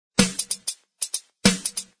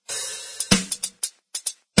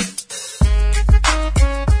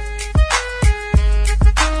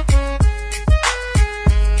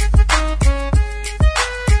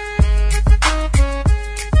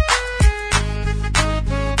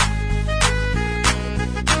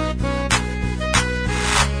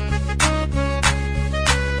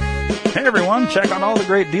Hey everyone, check out all the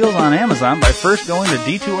great deals on Amazon by first going to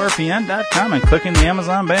d2rpn.com and clicking the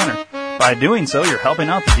Amazon banner. By doing so, you're helping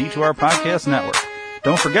out the D2R Podcast Network.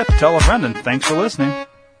 Don't forget to tell a friend, and thanks for listening.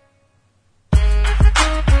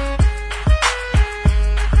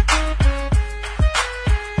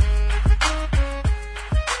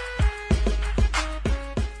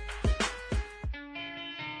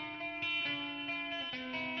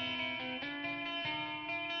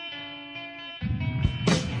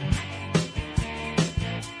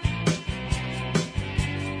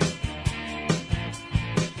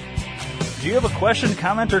 Do you have a question,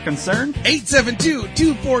 comment, or concern?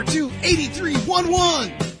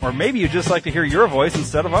 872-242-8311. Or maybe you'd just like to hear your voice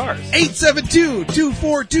instead of ours.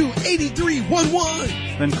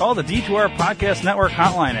 872-242-8311. Then call the D2R Podcast Network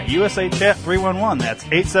hotline at USA Chat 311. That's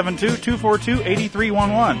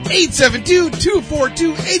 872-242-8311.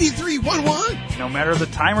 872-242-8311. No matter the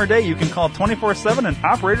time or day, you can call 24/7 and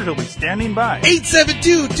operators will be standing by.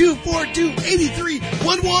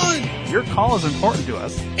 872-242-8311. Your call is important to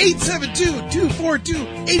us.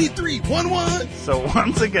 872-242-8311. So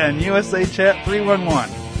once again, USA Chat 311.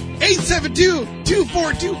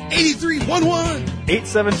 872-242-8311.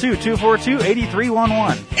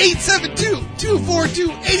 872-242-8311.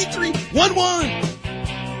 872-242-8311.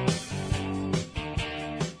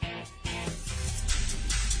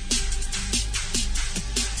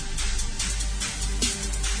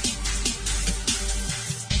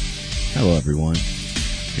 Hello, everyone.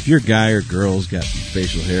 If your guy or girl's got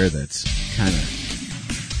facial hair that's kind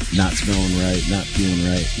of not smelling right, not feeling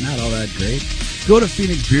right, not all that great, go to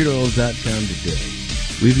PhoenixBeardOils.com today.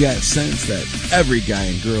 We've got scents that every guy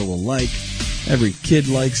and girl will like. Every kid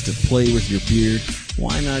likes to play with your beard.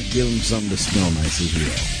 Why not give them something to smell nice as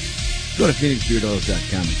well? Go to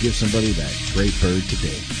PhoenixBeardOils.com and give somebody that great bird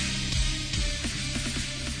today.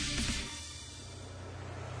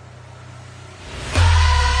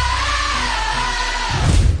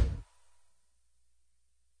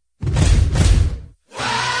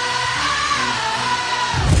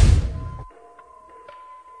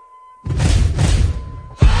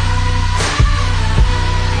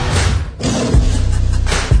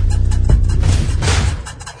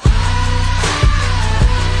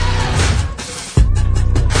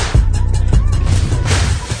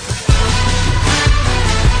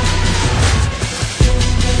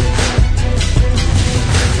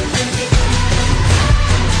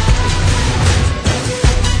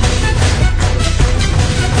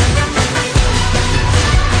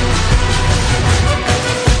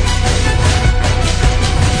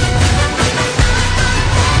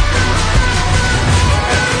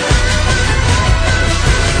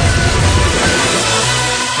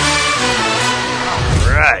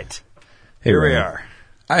 Here we are.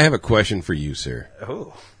 I have a question for you, sir.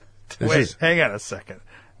 Oh, wait, hang on a second.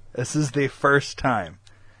 This is the first time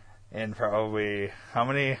in probably, how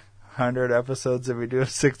many 100 episodes did we do of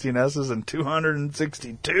 16S's? And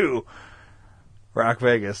 262 Rock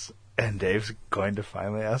Vegas. And Dave's going to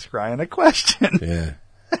finally ask Ryan a question. Yeah.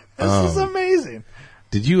 This is amazing.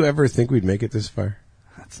 Did you ever think we'd make it this far?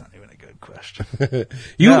 That's not even a good question.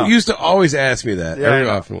 You No. used to always ask me that every I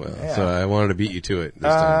know. often while, Yeah. so I wanted to beat you to it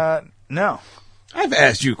this time. No. I've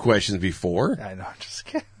asked you questions before. I know, just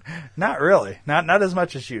kidding. Not really. Not as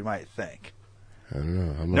much as you might think. I don't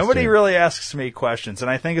know. Nobody really asks me questions,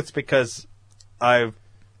 and I think it's because I'm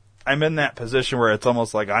in that position where it's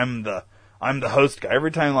almost like I'm the host guy.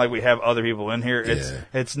 Every time like we have other people in here,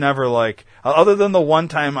 it's never like, other than the one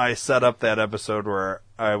time I set up that episode where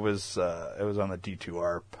I was it was on the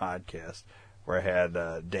D2R podcast where I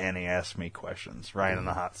had Danny ask me questions, Ryan in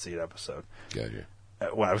the hot seat episode. Gotcha.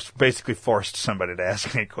 When I was basically forced somebody to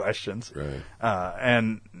ask me questions. Right.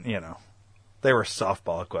 And, you know, they were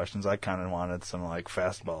softball questions. I kind of wanted some, like,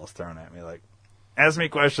 fastballs thrown at me. Like, ask me a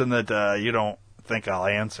question that you don't think I'll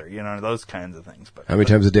answer. You know, those kinds of things. But How many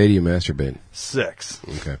times a day do you masturbate? 6.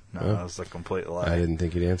 Okay. No, Well, that was a complete lie. I didn't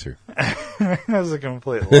think you'd answer. That was a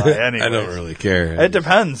complete lie. Anyways. I don't really care. It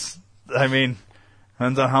depends. I mean,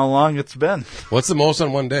 depends on how long it's been. What's the most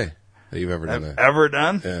on one day that you've ever done that? Ever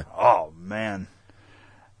done? Yeah. Oh, man.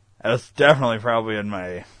 That's definitely probably in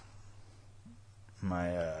my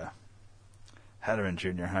had been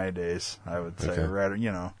junior high days, I would say. Okay. Right,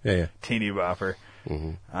 you know, Yeah. teeny bopper.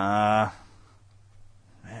 Mm-hmm. Man,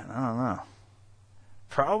 I don't know.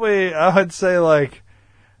 Probably, I would say like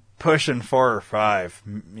pushing 4 or 5,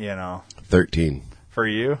 you know. 13. For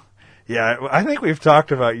you? Yeah, I think we've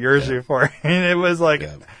talked about yours before, and it was like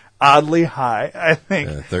oddly high. I think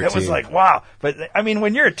it 13. was like, wow. But I mean,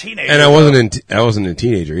 when you're a teenager, And I wasn't a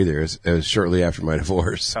teenager either. It was shortly after my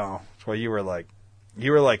divorce. Oh, well, you were like,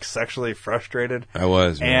 you were like sexually frustrated. I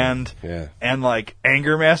was, man. And like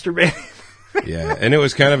anger masturbating. Yeah, and it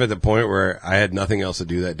was kind of at the point where I had nothing else to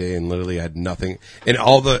do that day, and literally had nothing. And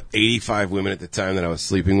all the 85 women at the time that I was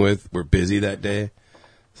sleeping with were busy that day,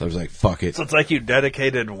 so I was like, "Fuck it." So it's like you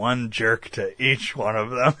dedicated one jerk to each one of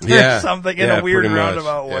them, Yeah, or something in a weird pretty much.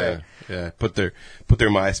 roundabout way. Yeah, put their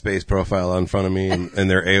MySpace profile in front of me and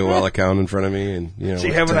their AOL account in front of me, and Do you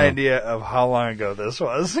like, have an tell 'em. idea of how long ago this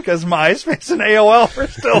was? Because MySpace and AOL were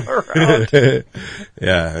still around.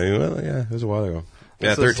 Yeah, it was a while ago.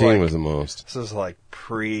 Yeah, This is 13 like- was the most. This is like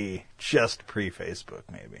just pre-Facebook,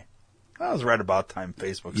 maybe. That was right about time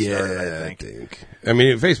Facebook started, I think. I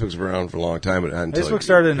mean, Facebook's been around for a long time, but not until Facebook it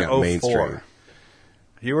started in got 04. mainstream.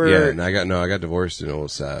 You were... Yeah, and I got divorced in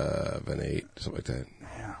 07, 8, something like that.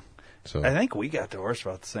 Yeah. So I think we got divorced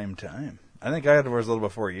about the same time. I think I got divorced a little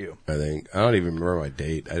before you. I don't even remember my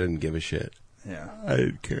date. I didn't give a shit. Yeah. I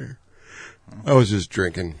didn't care. I was just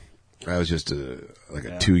drinking. I was just a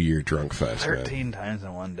 2-year drunk fest, 13 man. times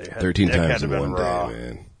in one day. 13 That times had to in been one raw. day,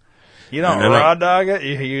 man. You don't And then raw dog it?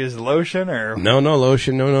 You use lotion or... No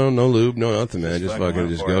lotion, no lube, no nothing, man. Just fucking fucking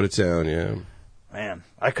went for go it. to town, yeah. Man,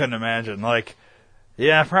 I couldn't imagine. Like,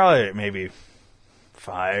 yeah, probably maybe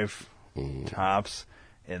 5 tops.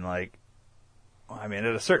 And like, I mean,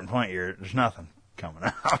 at a certain point, there's nothing coming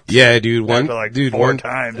out. Yeah, dude. After, like, 4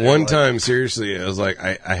 times, you're One like- time, seriously, I was like,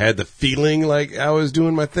 I had the feeling like I was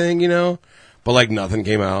doing my thing, but like nothing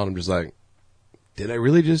came out. I'm just like, did I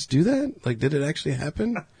really just do that? Like, did it actually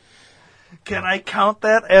happen? Can I count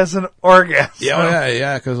that as an orgasm?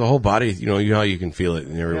 Yeah, because the whole body, you know how you can feel it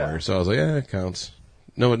everywhere. Yeah. So I was like, yeah, it counts.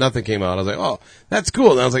 No, but nothing came out. I was like, oh, that's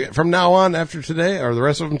cool. And I was like, from now on, after today, or the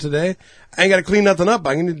rest of them today, I ain't got to clean nothing up.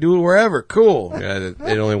 I can do it wherever. Cool. Yeah,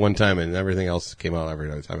 it only one time, and everything else came out every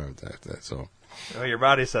other time after that. So. Well, your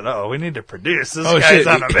body said, "Oh, we need to produce. This Oh guy's shit!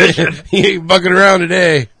 on a mission." He ain't fucking around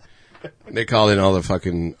today. They called in all the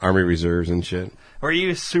fucking army reserves and shit. Were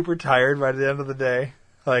you super tired by the end of the day?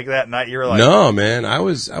 Like that night, you were like, No, man, I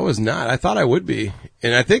was not. I thought I would be,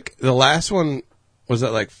 and I think the last one was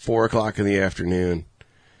at like 4:00 in the afternoon,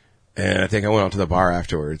 and I think I went out to the bar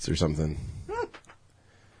afterwards or something.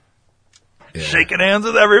 Yeah. shaking hands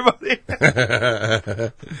with everybody.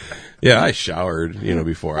 Yeah, I showered,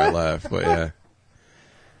 before I left, but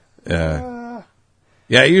yeah.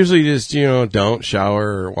 I usually just, don't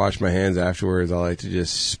shower or wash my hands afterwards. I like to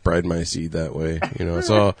just spread my seed that way,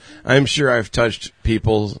 So I'm sure I've touched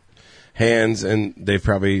people's hands and they've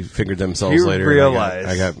probably fingered themselves You later. realize-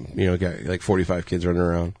 I got like 45 kids running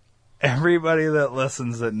around. Everybody that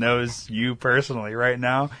listens that knows you personally right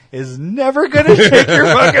now is never going to shake your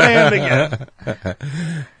fucking hand again.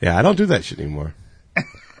 Yeah, I don't do that shit anymore.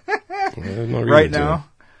 There's no reason Right to. now,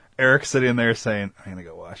 Eric's sitting there saying, "I'm going to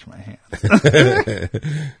go wash my hands."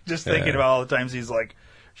 Just thinking about all the times he's like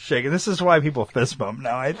shaking. This is why people fist bump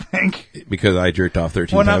now, I think. Because I jerked off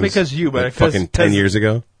 13 Well, times. not because you, but like 'cause- fucking 10 years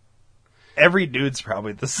ago. Every dude's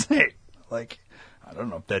probably the same. Like, I don't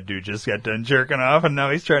know if that dude just got done jerking off and now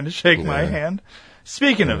he's trying to shake my Yeah. hand.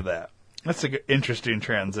 Speaking of that, that's an interesting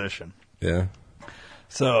transition. Yeah.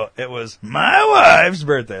 So it was my wife's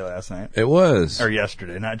birthday last night. It was. Or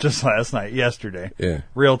yesterday, not just last night, yesterday. Yeah.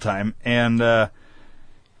 Real time. And was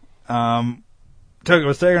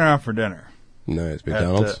taking her out for dinner. Nice.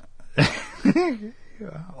 McDonald's?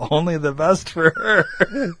 Only the best for her.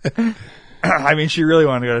 I mean, she really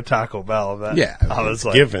wanted to go to Taco Bell. But Yeah. I was it's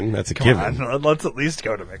like, given. That's a come given. on, let's at least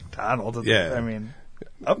go to McDonald's. Yeah. I mean,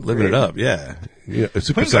 Living it up, yeah. We can go to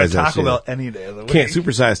Supersize that Taco shit. Bell any day of the week. Can't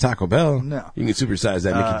supersize Taco Bell. No. You can supersize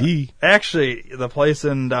that Mickey D. Actually, the place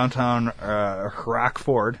in downtown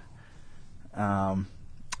Rockford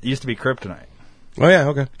used to be Kryptonite. Oh, yeah,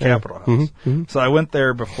 okay. Capitol House. Mm-hmm. So I went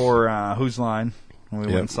there before Who's Line, and we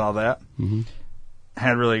Yep. went and saw that. Mm-hmm.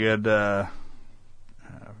 Had really good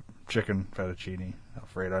chicken fettuccine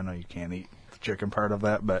Alfredo. I know you can't eat the chicken part of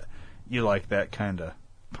that, but you like that kind of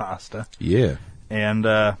pasta. Yeah. And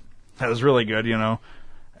that was really good, And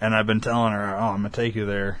I've been telling her, I'm going to take you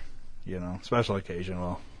there, special occasion.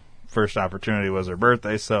 Well, first opportunity was her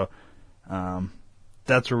birthday, so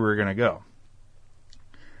that's where we're going to go.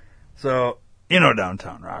 So,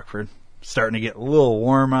 downtown Rockford, starting to get a little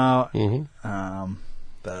warm out. Mm-hmm.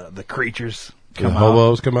 The creatures The come out.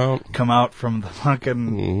 hobos come out. From the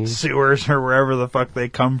fucking sewers or wherever the fuck they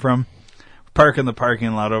come from. Park in the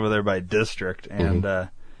parking lot over there by District, and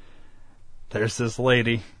there's this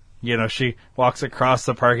lady, she walks across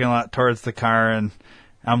the parking lot towards the car, and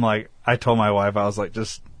I'm like, I told my wife, I was like,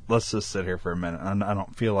 let's just sit here for a minute. I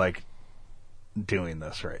don't feel like doing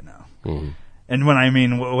this right now. Mm-hmm. And when I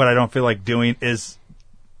mean what I don't feel like doing is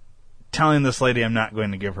telling this lady I'm not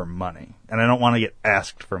going to give her money, and I don't want to get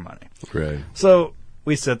asked for money. Right. So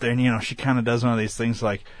we sit there, and, you know, she kind of does one of these things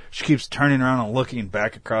like she keeps turning around and looking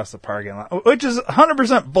back across the parking lot, which is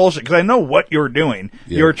 100% bullshit because I know what you're doing.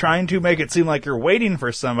 Yeah. You're trying to make it seem like you're waiting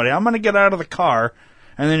for somebody. I'm going to get out of the car,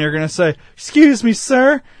 and then you're going to say, "Excuse me,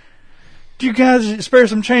 sir. Do you guys spare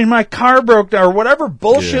some change? My car broke down," or whatever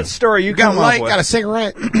bullshit story you Got come a light, up with. got a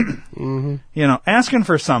cigarette. You know, asking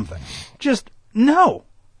for something. Just, no.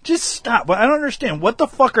 Just stop. But I don't understand. What the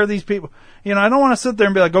fuck are these people? You know, I don't want to sit there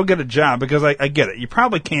and be like, go get a job, because I get it. You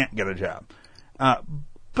probably can't get a job.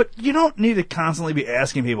 But you don't need to constantly be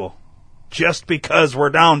asking people just because we're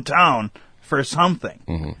downtown for something.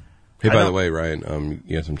 Mm-hmm. Hey, by the way, Ryan,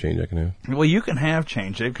 you have some change I can have? Well, you can have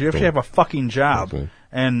change, because you have to have a fucking job. Thanks, man.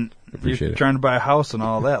 And you're Appreciate it. trying to buy a house and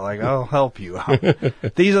all that. Like, I'll help you out.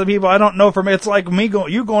 These are the people I don't know from. It's like me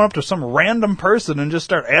you going up to some random person and just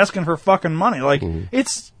start asking for fucking money. Like,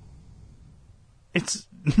 it's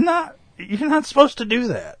not, you're not supposed to do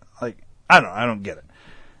that. Like, I don't get it.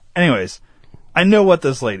 Anyways, I know what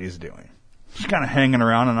this lady's doing. She's kind of hanging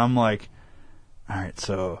around, and I'm like, all right,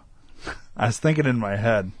 so I was thinking in my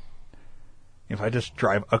head, if I just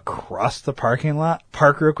drive across the parking lot,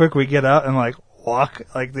 park real quick, we get out and like walk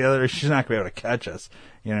like the other, she's not gonna be able to catch us.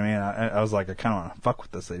 You know what I mean? I was like, I kind of want to fuck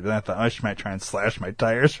with this lady, but I thought, oh, she might try and slash my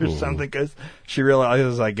tires or something, because she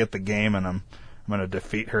realizes I get the game and I'm gonna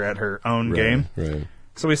defeat her at her own game. Right.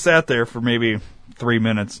 So we sat there for maybe 3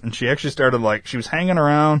 minutes, and she actually started, like, she was hanging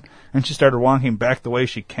around, and she started walking back the way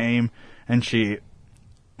she came, and she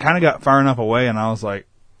kind of got far enough away, and I was like,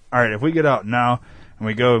 all right, if we get out now, and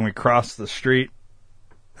we go and we cross the street,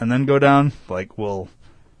 and then go down, like,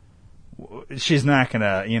 she's not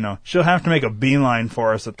gonna, you know, she'll have to make a beeline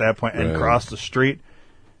for us at that point and cross the street,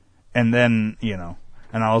 and then, you know,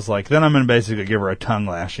 and I was like, then I'm gonna basically give her a tongue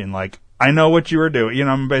lashing, like, I know what you were doing, you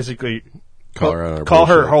know, I'm basically... Call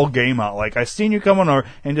her whole game out. Like, I seen you coming over,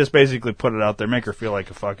 and just basically put it out there, make her feel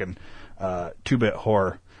like a fucking 2-bit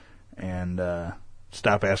whore, and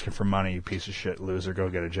stop asking for money, you piece of shit loser, go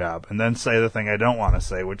get a job. And then say the thing I don't want to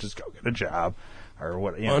say, which is go get a job, or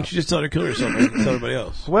what, you know. Why don't you just tell her to kill herself and tell everybody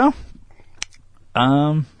else? Well,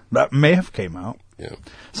 that may have came out. Yeah.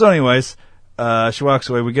 So anyways, she walks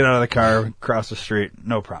away, we get out of the car, cross the street,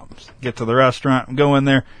 no problems. Get to the restaurant, go in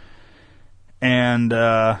there, and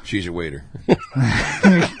she's your waiter.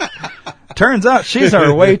 Turns out she's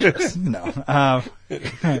our waitress. No,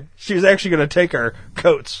 she was actually going to take our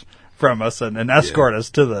coats from us and escort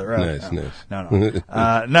us to the restaurant.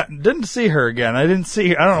 Nice. No. Didn't see her again. I didn't see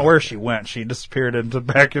her. I don't know where she went. She disappeared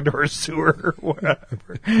back into her sewer or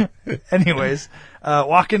whatever. Anyways,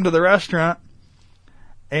 walk into the restaurant,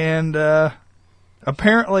 and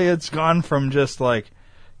apparently it's gone from just like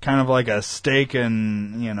kind of like a steak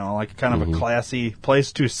and, you know, like kind of a classy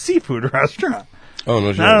place to a seafood restaurant. Oh, no,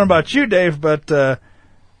 I don't know about you, Dave, but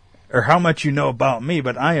or how much you know about me,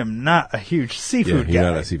 but I am not a huge seafood guy. You're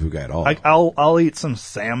not a seafood guy at all. Like, I'll eat some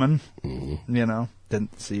salmon. You know,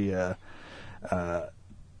 didn't see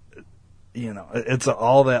you know, it's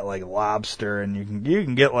all that like lobster, and you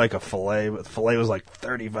can get like a fillet, but the fillet was like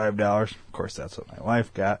 $35. Of course, that's what my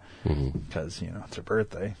wife got because you know it's her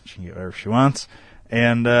birthday. She can get whatever she wants.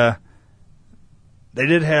 And they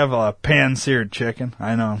did have a pan-seared chicken.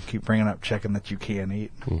 I know, I keep bringing up chicken that you can't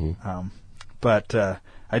eat. But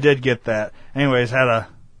I did get that. Anyways, had a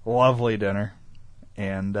lovely dinner.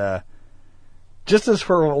 And just as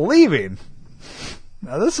we're leaving,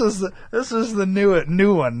 now this is the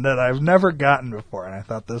new one that I've never gotten before, and I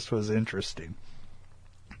thought this was interesting.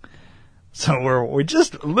 So we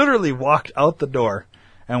just literally walked out the door,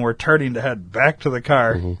 and we're turning to head back to the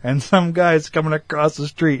car, and some guy's coming across the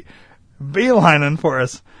street, beelining for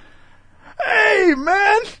us. Hey,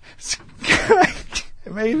 man!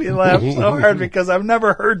 It made me laugh so hard because I've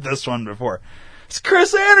never heard this one before. It's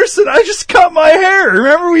Chris Anderson. I just cut my hair.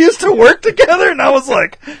 Remember we used to work together? And I was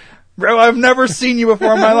like, bro, I've never seen you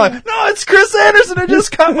before in my life. No, it's Chris Anderson. I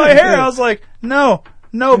just cut my hair. I was like, no,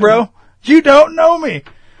 bro. You don't know me.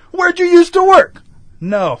 Where'd you used to work?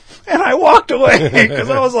 No. And I walked away because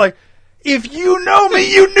I was like, if you know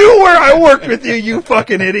me, you knew where I worked with you, you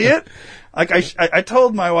fucking idiot. Like, I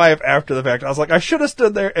told my wife after the fact, I was like, I should have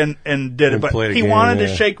stood there and did it, but he wanted to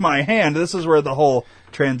shake my hand. This is where the whole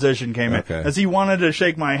transition came in. As he wanted to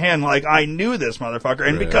shake my hand like I knew this motherfucker,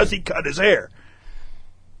 and because he cut his hair.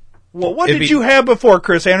 Well, what did you have before,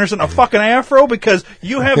 Chris Anderson? A fucking afro? Because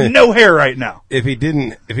you have no hair right now. If he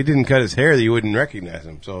didn't cut his hair, you wouldn't recognize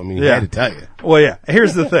him. So, I mean, he had to tell you. Well, yeah.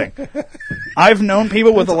 Here's the thing. I've known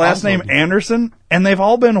people with the last name Anderson, and they've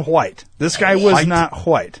all been white. This guy was not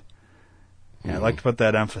white. Yeah, I'd like to put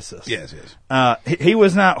that emphasis. Yes, yes. He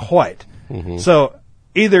was not white. So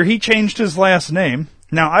either he changed his last name.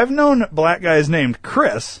 Now, I've known black guys named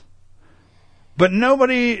Chris, but no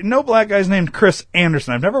black guys named Chris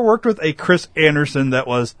Anderson. I've never worked with a Chris Anderson that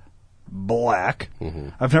was black.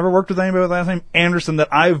 I've never worked with anybody with the last name Anderson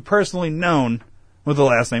that I've personally known with the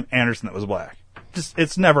last name Anderson that was black. Just,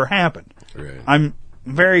 it's never happened. Right. I'm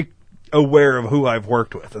very aware of who I've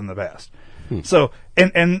worked with in the past. So,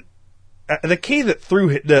 and the key that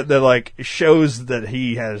that like shows that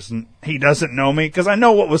he doesn't know me, because I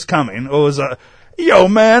know what was coming. It was yo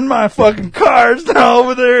man, my fucking car's now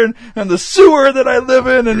over there, and the sewer that I live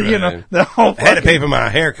in, and you know, the whole I had to pay for my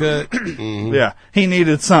haircut. Yeah, he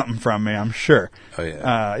needed something from me, I'm sure. Oh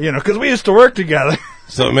yeah. You know, because we used to work together.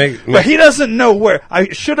 So but he doesn't know where. I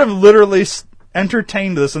should have literally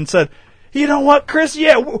entertained this and said, you know what, Chris?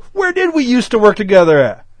 Yeah, where did we used to work together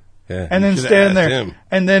at? Yeah, and then stand there,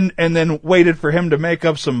 and then waited for him to make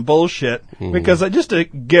up some bullshit because just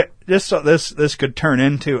so this could turn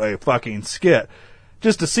into a fucking skit,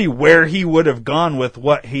 just to see where he would have gone with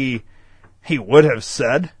what he would have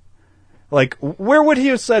said. Like, where would he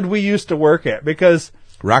have said we used to work at? Because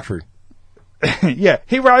Rockford. Yeah,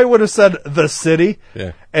 he probably would have said the city.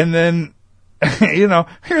 Yeah, and then you know,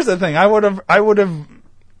 here's the thing: I would have.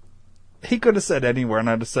 He could have said anywhere, and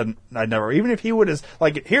I'd have said I'd never. Even if he would have,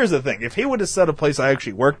 like, here's the thing: if he would have said a place I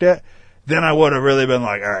actually worked at, then I would have really been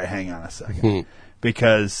like, all right, hang on a second,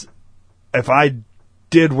 because if I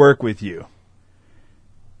did work with you,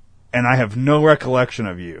 and I have no recollection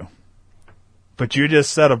of you, but you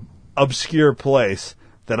just said a obscure place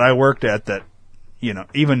that I worked at that, you know,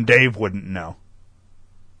 even Dave wouldn't know.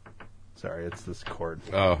 Sorry, it's this cord.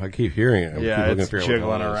 Oh, I keep hearing it. Yeah, it's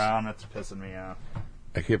jiggling around. It's pissing me off.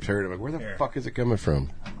 I kept hearing it. Like, where the fuck is it coming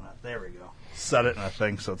from? There we go. Set it in a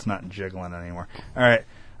thing so it's not jiggling anymore. All right.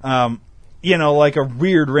 You know, like a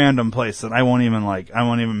weird random place that I won't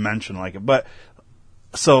even mention like it. But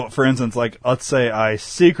so, for instance, like, let's say I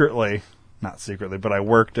not secretly, but I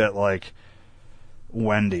worked at like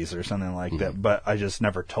Wendy's or something like that, but I just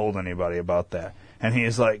never told anybody about that. And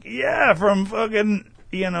he's like, yeah, from fucking,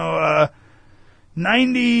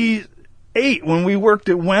 98 when we worked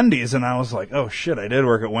at Wendy's. And I was like, oh shit, I did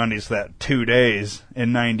work at Wendy's that 2 days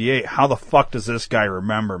in 98. How the fuck does this guy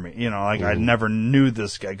remember me? You know, like I never knew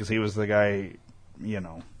this guy because he was the guy,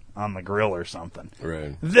 on the grill or something.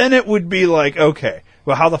 Right. Then it would be like, okay,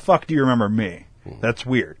 well, how the fuck do you remember me? That's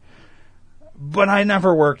weird. But I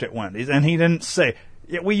never worked at Wendy's, and he didn't say,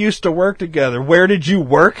 yeah, we used to work together. Where did you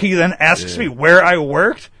work? He then asks me where I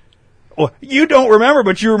worked. Well, you don't remember,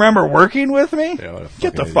 but you remember working with me? Yeah,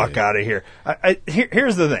 get the fuck out of here.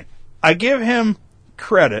 Here's the thing. I give him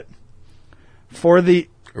credit for the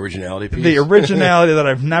originality piece. The originality that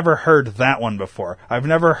I've never heard that one before. I've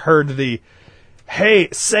never heard the, hey,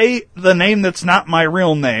 say the name that's not my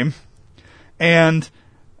real name, and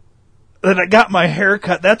that I got my hair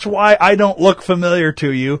cut. That's why I don't look familiar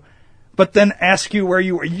to you. But then ask you where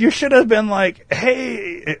you were. You should have been like,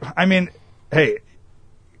 hey, hey.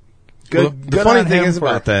 Good, the funny thing is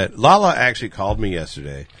about that, Lala actually called me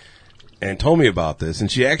yesterday and told me about this,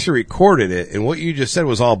 and she actually recorded it, and what you just said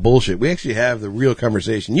was all bullshit. We actually have the real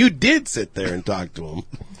conversation. You did sit there and talk to him.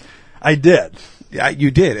 I did. Yeah,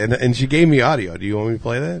 you did, and she gave me audio. Do you want me to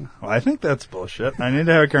play that? Well, I think that's bullshit. I need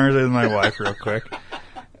to have a conversation with my wife real quick.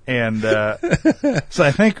 And so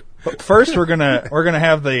I think first we're gonna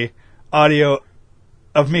have the audio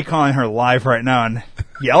of me calling her live right now and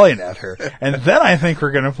yelling at her, and then I think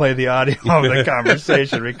we're gonna play the audio of the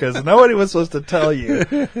conversation because nobody was supposed to tell you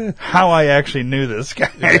how I actually knew this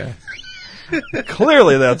guy. Yeah.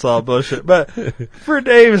 Clearly, that's all bullshit. But for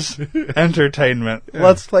Dave's entertainment,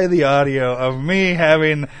 let's play the audio of me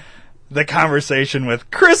having the conversation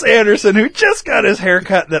with Chris Anderson, who just got his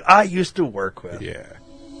haircut that I used to work with. Yeah.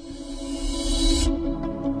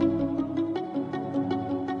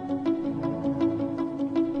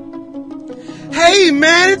 Hey,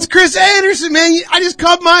 man, it's Chris Anderson, man. I just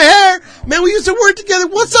cut my hair. Man, we used to work together.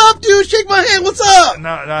 What's up, dude? Shake my hand. What's up? No,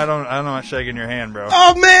 I'm not shaking your hand, bro.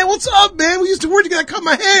 Oh, man, what's up, man? We used to work together. I cut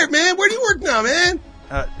my hair, man. Where do you work now, man?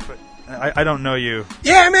 I don't know you.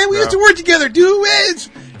 Yeah, man, we used to work together, dude. It's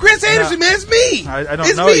Chris Anderson, man. It's me. I don't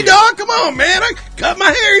it's know me, you. dog. Come on, man. I cut my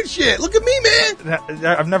hair and shit. Look at me, man.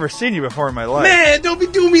 I've never seen you before in my life. Man, don't be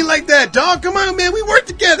doing me like that, dog. Come on, man. We work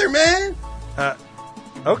together, man.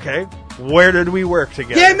 Okay. Where did we work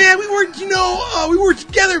together? Yeah, man, we worked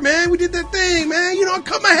together, man. We did that thing, man. You know, I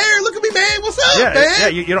cut my hair. Look at me, man. What's up, man? Yeah,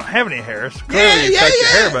 you don't have any hairs. Clearly you cut your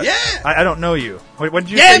hair, but I don't know you. What did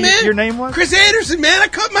you say man. Your name was? Chris Anderson, man. I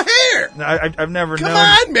cut my hair. No, I've never known. Come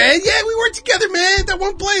on, man. Yeah, we worked together, man. At that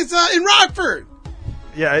one place in Rockford.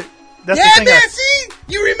 Yeah, that's the thing. Man, see?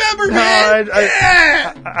 You remember, man.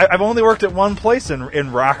 I've only worked at one place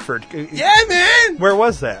in Rockford. Yeah, man. Where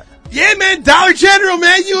was that? Yeah, man, Dollar General,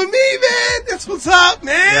 man, you and me, man. That's what's up,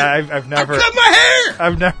 man. Yeah, I've never. I cut my hair.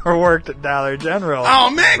 I've never worked at Dollar General. Oh,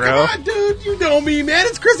 man, bro. come on, dude. You know me, man.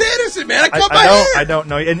 It's Chris Anderson, man. I cut my hair. I don't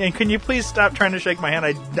know. And can you please stop trying to shake my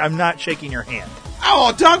hand? I'm not shaking your hand.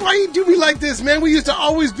 Oh, dog, why you do me like this, man? We used to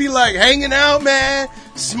always be like hanging out, man,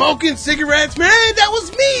 smoking cigarettes, man. That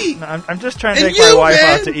was me. No, I'm just trying to take my wife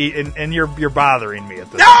out to eat, and you're bothering me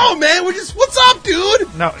at this point. Man, what's up,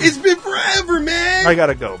 dude? No, it's been forever, man. I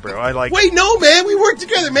gotta go, bro. Wait, no, man, we work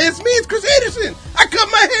together, man. It's me, it's Chris Anderson. I cut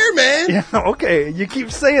my hair, man. Yeah, okay, you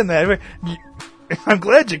keep saying that. I'm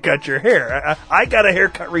glad you cut your hair. I got a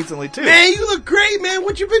haircut recently, too. Man, you look great, man.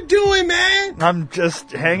 What you been doing, man? I'm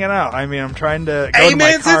just hanging out. I mean, I'm trying to go Hey, to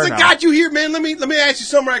man, my car since I got you here, man, let me ask you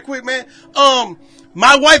something right quick, man.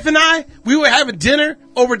 My wife and I, we were having dinner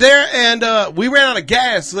over there, and we ran out of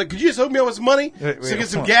gas. Like, could you just hook me up with some money to get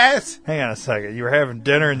some gas? Hang on a second. You were having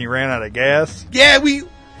dinner and you ran out of gas? Yeah,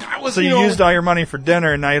 So you used all your money for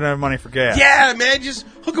dinner and now you don't have money for gas? Yeah, man, just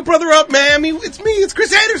hook a brother up, man. I mean, it's me, it's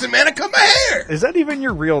Chris Anderson, man. I cut my hair. Is that even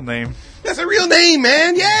your real name? That's a real name,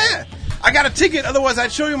 man, yeah. I got a ticket, otherwise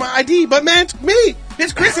I'd show you my ID. But, man, it's me.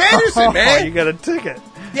 It's Chris Anderson, man. Oh, you got a ticket.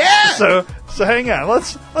 Yeah. So hang on.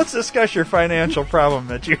 Let's discuss your financial problem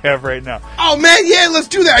that you have right now. Oh, man, yeah, let's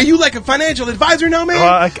do that. Are you like a financial advisor now, man?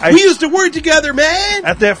 Well, we used to work together, man.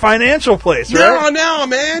 At that financial place, right? No,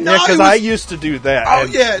 man. Yeah, because I used to do that.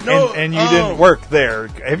 And you didn't work there.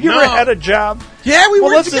 Have you ever had a job? Yeah, we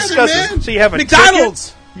worked together, discuss man. This. So you have a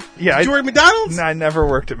McDonald's. Ticket? Yeah. Did you work at McDonald's? No, I never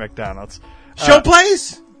worked at McDonald's.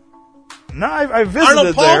 Showplace? No, I visited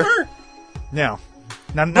Arnold Palmer? There. No.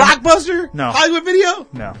 Blockbuster? No. Hollywood Video?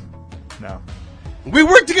 No. We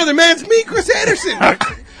work together, man. It's me, Chris Anderson. I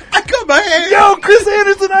cut my hair. Yo, Chris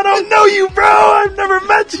Anderson, I don't know you, bro. I've never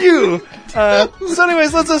met you. So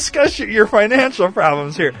anyways, let's discuss your financial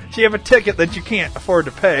problems here. So you have a ticket that you can't afford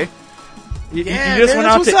to pay. You just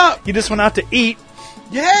went out to eat.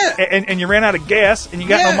 Yeah. And you ran out of gas, and you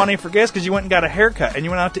got no money for gas because you went and got a haircut, and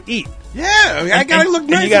you went out to eat. Yeah, I gotta look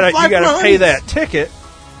nice. And you gotta pay that ticket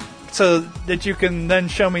so that you can then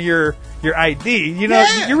show me your ID. You know,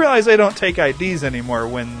 you realize they don't take IDs anymore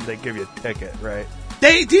when they give you a ticket, right?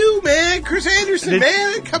 They do, man. Chris Anderson,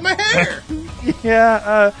 man, cut my hair.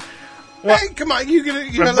 Yeah. Well, hey, come on, you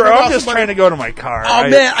gonna bro, I'm just trying to go to my car. Oh,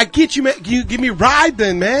 man, I get you, man. Can you give me a ride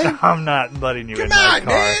then, man? I'm not letting you in my car. Come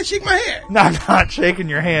on, man, shake my hair. No, I'm not shaking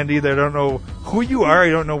your hand either. I don't know who you are.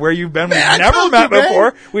 I don't know where you've been. Man, We've never met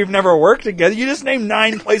before. We've never worked together. You just named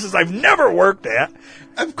 9 places I've never worked at.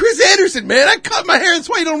 I'm Chris Anderson, man. I cut my hair. That's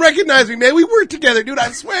why you don't recognize me, man. We worked together, dude.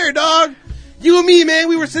 I swear, dog. You and me, man,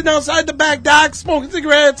 we were sitting outside the back dock smoking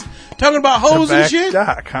cigarettes, talking about hoes and shit.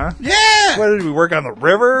 Back dock, huh? Yeah. What, did we work on the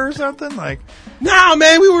river or something? No,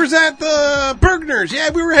 man, we were at the Bergner's.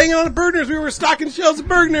 Yeah, we were hanging on at Bergner's. We were stocking shelves at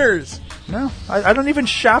Bergner's. No, I don't even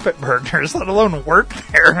shop at Bergner's, let alone work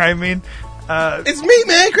there. I mean... it's me,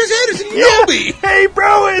 man, Chris Anderson. You know me. Hey, bro,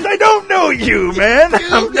 I don't know you, man.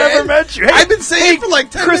 I've never met you. Hey, I've been saying for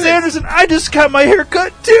like 10 Chris minutes. Anderson, I just got my hair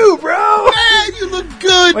cut too, bro. Man, you look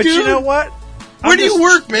good, but dude. You know what? Where do you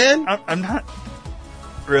work, man? I'm not...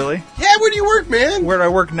 Really? Yeah, where do you work, man? Where do I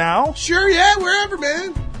work now? Sure, yeah, wherever,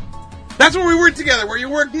 man. That's where we work together. Where you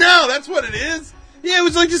work now, that's what it is. Yeah, it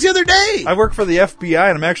was like just the other day. I work for the FBI,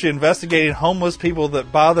 and I'm actually investigating homeless people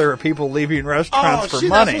that bother people leaving restaurants for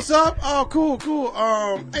money. That's what's up? Oh, cool.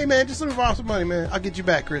 Hey, man, just let me borrow some money, man. I'll get you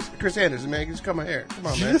back, Chris Anderson, man. Just cut my hair. Come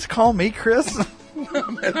on, Did you man. just call me Chris?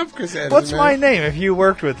 No, man, I'm Chris Anderson. What's my name if you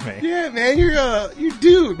worked with me? Yeah, man, you're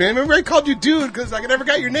dude, man. Remember I called you dude because I never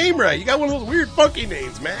got your name right. You got one of those weird funky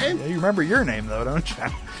names, man. Yeah, you remember your name, though, don't you?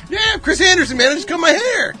 Yeah, Chris Anderson, man. I just cut my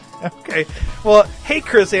hair. Okay. Well, hey,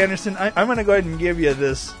 Chris Anderson, I'm going to go ahead and give you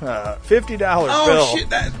this $50 bill. Oh, shit.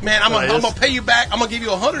 Man, I'm going to pay you back. I'm going to give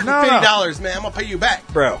you $150, man. I'm going to pay you back.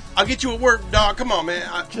 Bro. I'll get you at work, dog. Come on, man.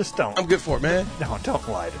 Just don't. I'm good for it, man. No, don't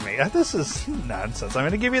lie to me. This is nonsense. I'm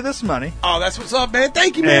going to give you this money. Oh, that's what's up, man.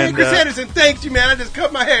 Thank you, man. Chris Anderson, thanks you, man. I just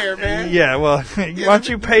cut my hair, man. Yeah, well, why don't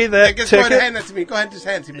you pay that ticket? Go ahead and hand that to me. Go ahead and just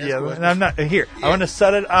hand it to me. Yeah, and I'm not here. Yeah. I want to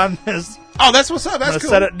set it on this. Oh, that's what's up. That's cool.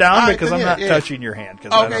 Set it down because I'm not touching your hand. Okay,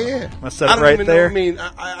 yeah. I'm going to set it right there.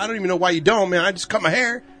 I don't even know why you don't, man. I just cut my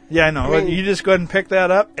hair. Yeah, I know. I mean, you just go ahead and pick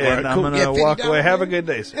that up, and right, cool. I'm going to Yeah, walk $50, away. Have a man. good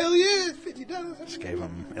day, sir. Hell yeah, $50. Just gave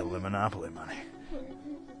him Monopoly money.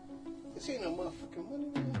 This ain't no motherfucking money,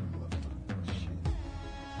 man.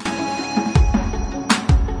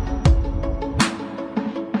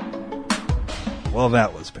 Well,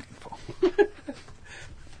 that was painful.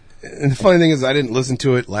 And the funny thing is, I didn't listen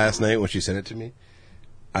to it last night when she sent it to me.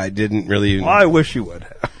 I didn't really even... Well, I wish you would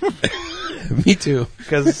have. Me too.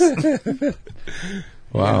 Because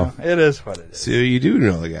Wow. it is what it is. So you do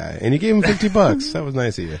know the guy. And you gave him $50. That was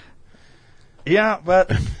nice of you. Yeah, but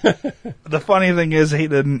the funny thing is he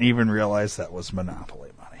didn't even realize that was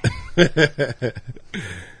Monopoly money.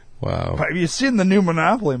 Wow. Have you seen the new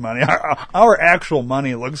Monopoly money? Our actual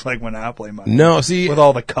money looks like Monopoly money. No, see... With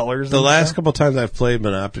all the colors. The and last stuff. couple times I've played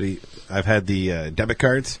Monopoly, I've had the debit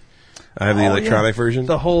cards. I have the electronic version.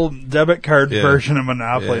 The whole debit card Yeah. version of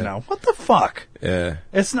Monopoly Yeah. now. What the fuck? Yeah.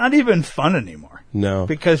 It's not even fun anymore. No.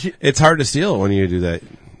 Because it's hard to steal when you do that.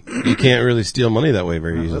 You can't really steal money that way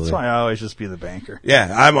very easily. that's why I always just be the banker.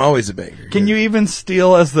 Yeah, I'm always a banker. Can you even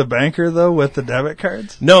steal as the banker though with the debit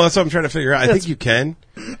cards? No, that's what I'm trying to figure out. I think you can,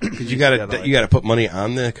 because you got gotta, to put money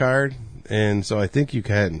on the card, and so I think you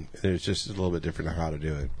can. There's just a little bit different on how to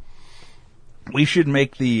do it. We should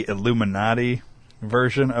make the Illuminati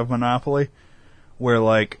version of Monopoly, where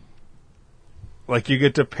like you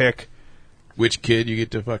get to pick. Which kid you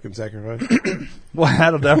get to fucking sacrifice? Well,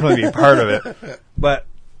 that'll definitely be part of it, but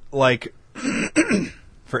like,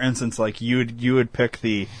 for instance, like you would pick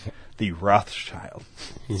the Rothschild,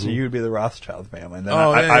 so you would be the Rothschild family, and then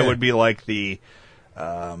I would be like the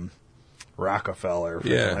Rockefeller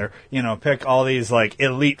family. Yeah. Pick all these like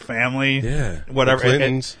elite family, whatever. The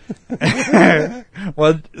Clintons.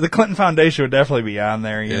 Well, the Clinton Foundation would definitely be on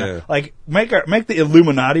there. You know, Yeah. like make the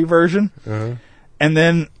Illuminati version, and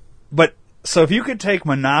then but. So if you could take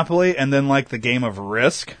Monopoly and then like the game of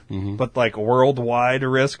Risk, but like worldwide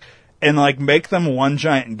Risk, and like make them one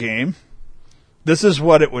giant game, this is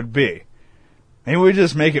what it would be. Maybe we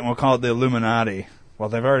just make it and we'll call it the Illuminati. Well,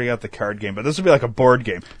 they've already got the card game, but this would be like a board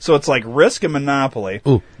game. So it's like Risk and Monopoly.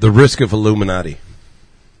 Ooh, the Risk of Illuminati.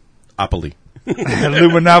 Opoly.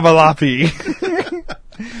 Illuminati.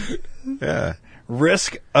 Yeah.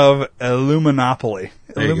 Risk of Illuminopoly.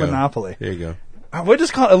 There you go. Illuminopoly. There you go. We'll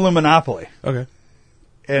just call it Illuminopoly. Okay.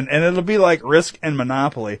 And it'll be like Risk and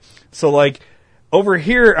Monopoly. So like over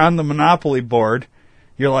here on the Monopoly board,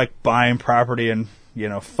 you're like buying property and,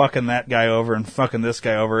 fucking that guy over and fucking this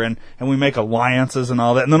guy over and we make alliances and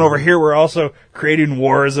all that. And then over here we're also creating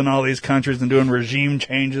wars in all these countries and doing regime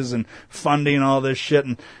changes and funding all this shit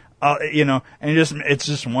and, and it's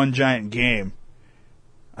just one giant game.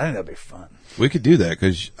 I think that'd be fun. We could do that,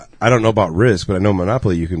 because I don't know about Risk, but I know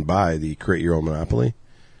Monopoly you can buy the create your own Monopoly.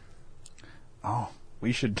 Oh,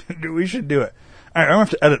 we should do it. All right, I'm going to have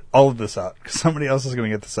to edit all of this out because somebody else is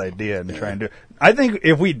going to get this idea and try and do it. I think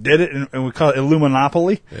if we did it and we call it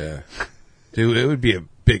Illuminopoly. Yeah. Dude, it would be a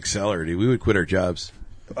big seller, dude. We would quit our jobs.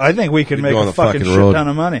 I think we could We'd make go on a the fucking fucking shit road. ton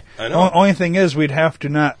of money. I know. Only thing is we'd have to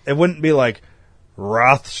not, it wouldn't be like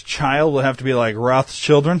Rothschild. It would have to be like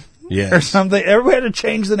Rothschildren. Yes. Or something. Everybody had to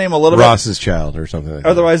change the name a little Ross's Child or something like bit.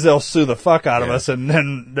 Otherwise they'll sue the fuck out of us and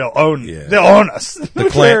then they'll own us. that.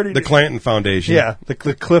 The Clanton Foundation. Yeah, the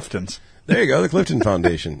Cliftons. There you go, the Clifton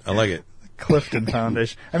Foundation. I like it. Clifton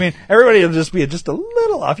Foundation. I mean, everybody will just be just a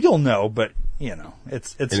little off. You'll know, but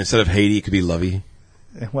it's. And instead of Haiti, it could be Lovey.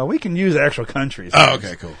 Well, we can use actual countries. Oh,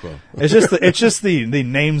 okay, cool. It's just the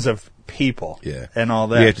names of people. Yeah. And all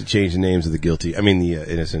that. We have to change the names of the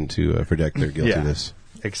innocent to protect their guiltiness.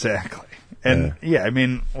 Exactly. And I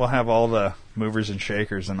mean, we'll have all the movers and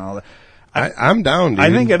shakers and all that. I'm down, dude.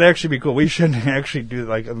 I think it'd actually be cool. We should actually do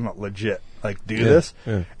like legit, like do this,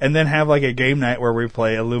 and then have like a game night where we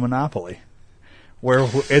play Illuminopoly, where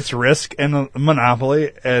it's Risk and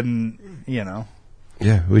Monopoly, and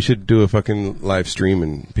Yeah, we should do a fucking live stream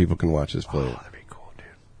and people can watch us play it. That'd be cool, dude.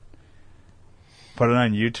 Put it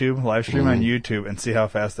on YouTube, live stream on YouTube, and see how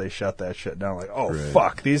fast they shut that shit down. Like,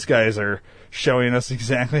 fuck, these guys are showing us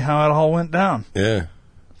exactly how it all went down. Yeah,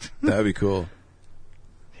 that'd be cool.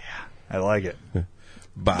 I like it.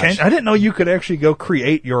 Botched. I didn't know you could actually go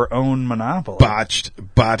create your own Monopoly. Botched,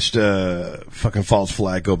 fucking false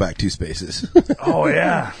flag, go back 2 spaces. Oh,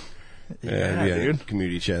 yeah. Yeah, dude.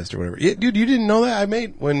 Community chest or whatever. Yeah, dude, you didn't know that? I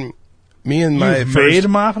made, when me and my You first... made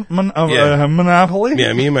Monopoly?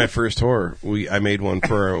 Yeah, me and my first whore, I made one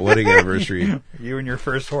for our wedding anniversary. You and your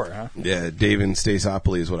first whore, huh? Yeah, Dave and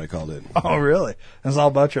Staceopoly is what I called it. Oh, really? It's all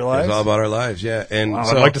about your lives? It's all about our lives, yeah. And Wow,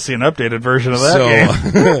 so, I'd like to see an updated version of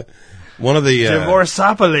that game. one of the...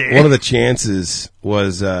 Divorceopoly. one of the chances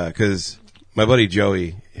was, cause my buddy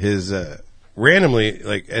Joey, his randomly,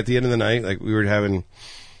 like at the end of the night, like we were having,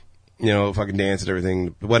 fucking dance and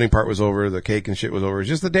everything. The wedding part was over. The cake and shit was over. It was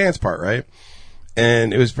just the dance part, right?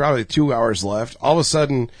 And it was probably 2 hours left. All of a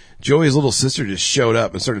sudden, Joey's little sister just showed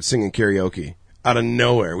up and started singing karaoke out of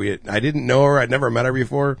nowhere. I didn't know her. I'd never met her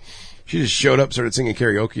before. She just showed up, started singing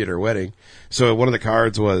karaoke at her wedding. So one of the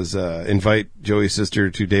cards was invite Joey's sister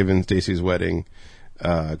to Dave and Stacy's wedding,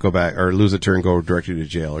 go back, or lose a turn, go directly to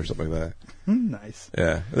jail or something like that. Nice.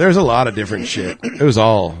 Yeah. There's a lot of different shit. It was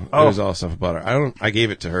all stuff about her. I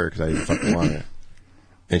gave it to her because I didn't fucking want it.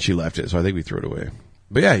 And she left it, so I think we threw it away.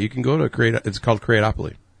 But yeah, you can go to it's called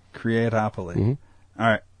Creatopoly. Creatopoly. Mm-hmm. All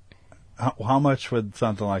right. How much would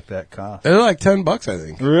something like that cost? They're like $10, I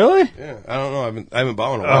think. Really? Yeah. I don't know. I haven't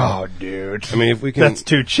bought one in a while. Oh, dude. I mean, if we can. That's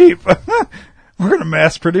too cheap. We're gonna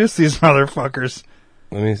mass produce these motherfuckers.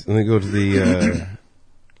 Let me go to the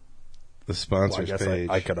sponsors page.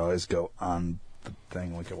 I could always go on the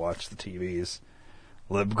thing. We could watch the TVs.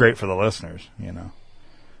 Great for the listeners,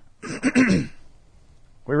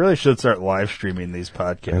 We really should start live streaming these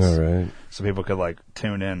podcasts. I know, right? So people could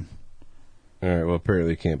tune in. All right. Well,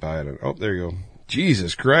 apparently you can't buy it. Oh, there you go.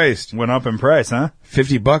 Jesus Christ! Went up in price, huh?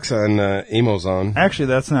 $50 on Amazon. Actually,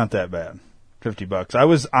 that's not that bad. $50. I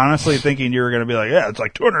was honestly thinking you were going to be like, yeah, it's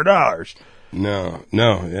like $200. No,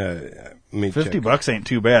 yeah. $50 ain't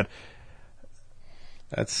too bad.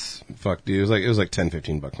 That's fuck, dude. It was like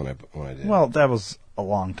 $10-15 when I did. Well, that was a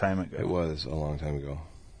long time ago. It was a long time ago.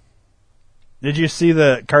 Did you see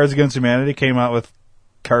that Cards Against Humanity came out with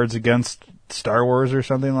Cards Against Star Wars or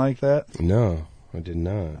something like that? No, I did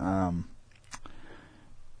not.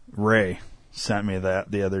 Ray sent me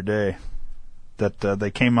that the other day. That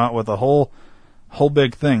they came out with a whole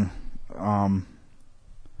big thing.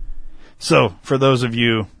 So for those of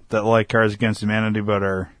you that like Cards Against Humanity but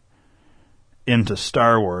are into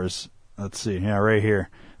Star Wars, let's see. Yeah, right here.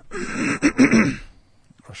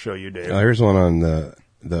 I'll show you, Dave. Oh, here's one on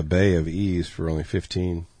the Bay of Ease for only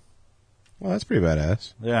 $15. Well, that's pretty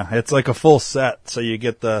badass. Yeah, it's like a full set. So you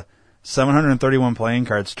get the 731 playing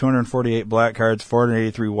cards, 248 black cards,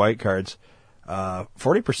 483 white cards,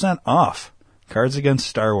 40% off. Cards Against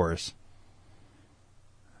Star Wars.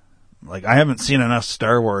 I haven't seen enough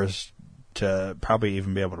Star Wars to probably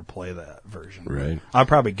even be able to play that version. Right. I'll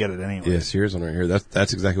probably get it anyway. Yes, here's one right here.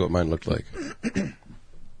 That's exactly what mine looked like.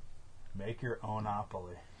 Make your own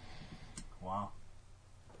Opoly. Wow.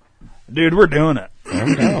 Dude, we're doing it.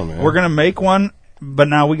 I'm down, man. We're going to make one, but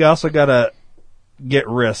now we also got to get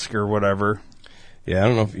Risk or whatever. Yeah, I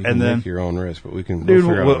don't know if you can make your own Risk, but we can. Dude,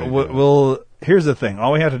 we'll here's the thing.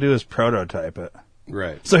 All we have to do is prototype it.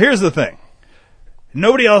 Right. So here's the thing.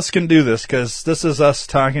 Nobody else can do this because this is us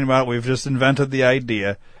talking about. We've just invented the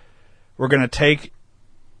idea. We're going to take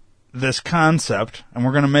this concept and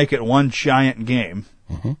we're going to make it one giant game.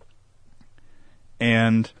 Mm-hmm.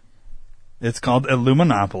 And it's called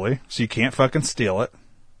Illuminopoly, so you can't fucking steal it.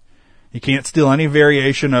 You can't steal any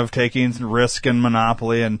variation of taking Risk and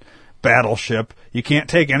Monopoly and Battleship. You can't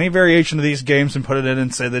take any variation of these games and put it in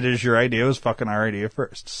and say that it is your idea. It was fucking our idea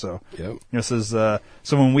first. So yep. This is so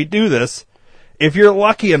when we do this, if you're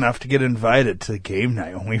lucky enough to get invited to game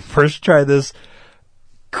night when we first try this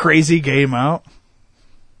crazy game out,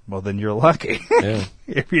 well then you're lucky. Yeah.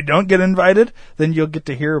 If you don't get invited, then you'll get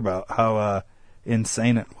to hear about how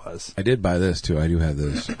insane it was. I did buy this too. I do have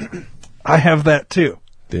this. I have that too.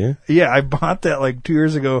 Do you? Yeah, I bought that 2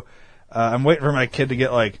 years ago. I'm waiting for my kid to get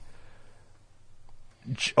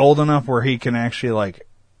old enough where he can actually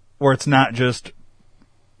where it's not just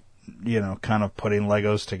kind of putting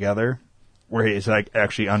Legos together, where he's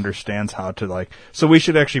actually understands how to so we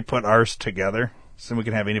should actually put ours together so we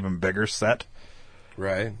can have an even bigger set.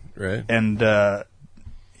 Right. And I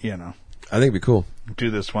think it'd be cool. Do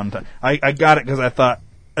this one time. I got it because I thought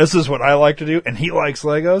this is what I like to do, and he likes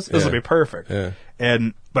Legos. This will be perfect. Yeah.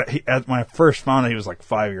 But when I first found it, he was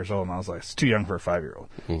 5 years old, and I was like, it's too young for a 5-year-old.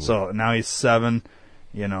 Mm-hmm. So now he's 7.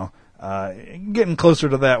 Getting closer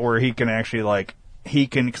to that where he can actually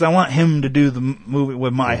because I want him to do the movie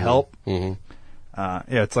with my help.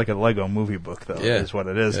 Mm-hmm. It's like a Lego movie book though, is what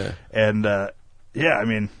it is. Yeah. And I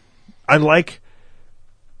mean, I like.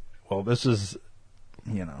 Well, this is,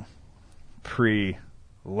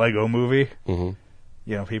 pre-Lego movie.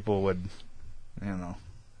 Mm-hmm. People would,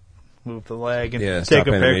 move the leg and take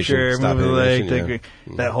a picture, move the leg,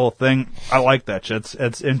 that whole thing. I like that shit.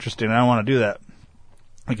 It's interesting. I want to do that.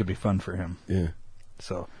 I think it'd be fun for him. Yeah.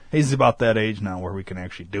 So he's about that age now where we can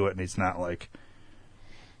actually do it, and he's not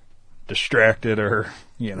distracted or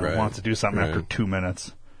wants to do something after 2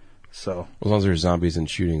 minutes. So as long as there's zombies and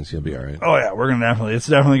shootings, he'll be all right. Oh yeah, it's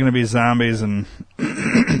definitely gonna be zombies and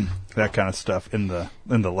that kind of stuff in the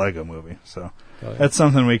Lego movie. So yeah. that's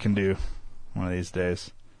something we can do one of these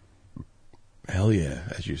days. Hell yeah,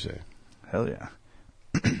 as you say. Hell yeah.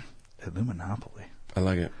 Illuminopoly. I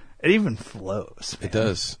like it. It even flows. Man. It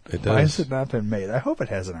does. It does. Why has it not been made? I hope it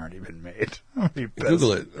hasn't already been made. I'm gonna be pissed.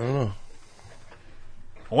 Google it. I don't know.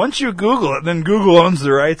 Once you Google it, then Google owns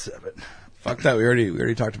the rights of it. Fuck that. We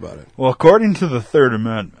already talked about it. Well, according to the Third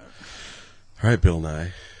Amendment. All right, Bill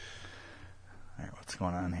Nye. All right, what's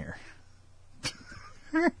going on here?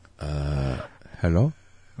 Hello?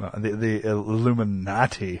 Well, the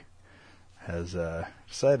Illuminati has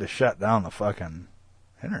decided to shut down the fucking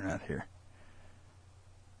internet here.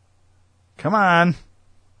 Come on.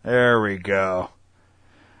 There we go.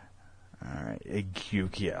 All right,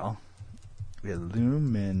 EQL.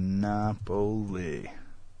 Illuminopoly.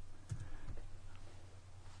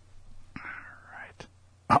 Right.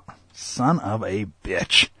 Oh, son of a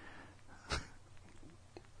bitch.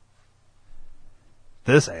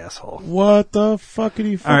 This asshole. What the fuck did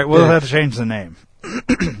he fuck? All right, we'll have to change the name.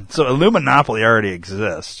 So Illuminopoly already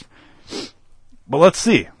exists. But let's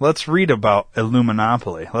see. Let's read about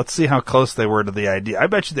Illuminopoly. Let's see how close they were to the idea. I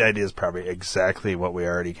bet you the idea is probably exactly what we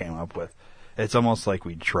already came up with. It's almost like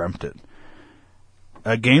we dreamt it.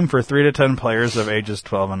 A game for 3 to 10 players of ages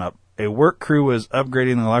 12 and up. A work crew was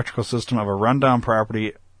upgrading the electrical system of a rundown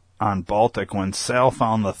property on Baltic when Sal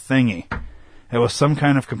found the thingy. It was some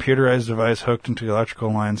kind of computerized device hooked into the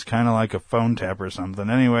electrical lines, kind of like a phone tap or something.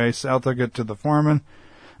 Anyway, Sal took it to the foreman.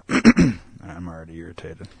 I'm already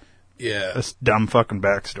irritated. Yeah. This dumb fucking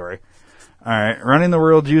backstory. Alright, running the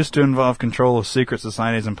world used to involve control of secret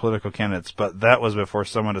societies and political candidates, but that was before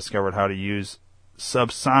someone discovered how to use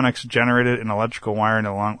subsonics generated in electrical wiring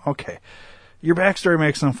along... Okay, your backstory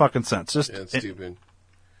makes some fucking sense. Yeah, it's stupid.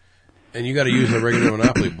 And you got to use a regular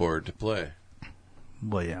Monopoly board to play.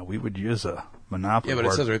 Well, yeah, we would use a Monopoly board. Yeah,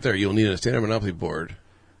 but it says right there, you'll need a standard Monopoly board.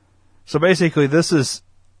 So basically, this is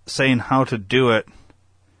saying how to do it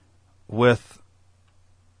with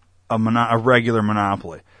a regular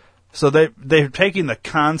Monopoly. So they're taking the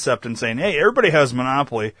concept and saying, hey, everybody has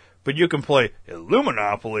Monopoly, but you can play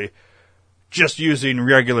Illuminopoly just using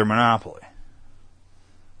regular Monopoly.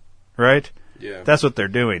 Right? Yeah. That's what they're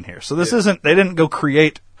doing here. So this isn't, they didn't go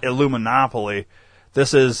create Illuminopoly.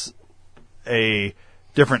 This is a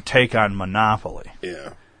different take on Monopoly.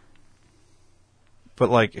 Yeah. But,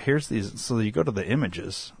 like, here's these, so you go to the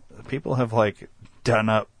images. People have, like, done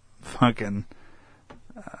up fucking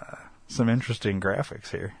some interesting graphics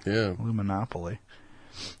here. Yeah. Illuminopoly.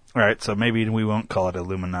 All right, so maybe we won't call it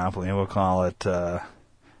Illuminopoly. We'll call it...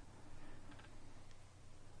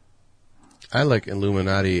 I like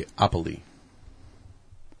Illuminati-opoly.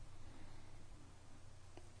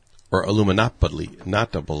 Or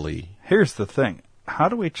Illuminopoly. Here's the thing. How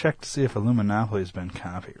do we check to see if Illuminopoly has been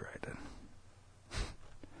copyrighted?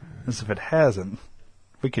 Because if it hasn't,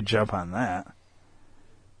 we could jump on that.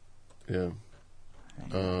 Yeah.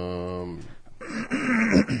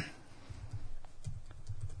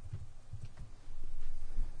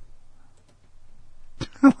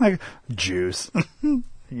 Like, Jews.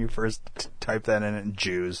 You first type that in and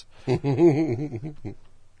Jews. How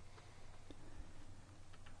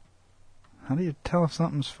do you tell if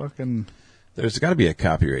something's fucking... There's got to be a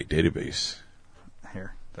copyright database.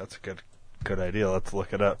 Here, that's a good idea. Let's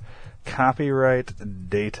look it up. Copyright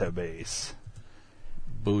database.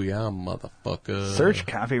 Booyah, motherfucker. Search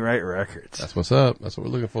copyright records. That's what's up. That's what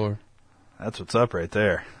we're looking for. That's what's up right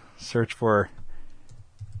there. Search for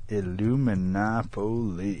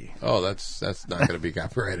Illuminopoly. Oh, that's not going to be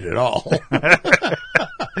copyrighted at all.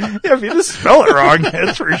 Yeah, if you just spell it wrong,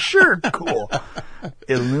 it's for sure cool.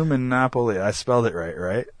 Illuminopoly. I spelled it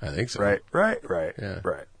right? I think so. Right. Yeah.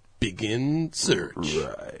 Right. Begin search.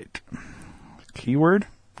 Right. Keyword,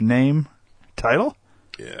 name, title?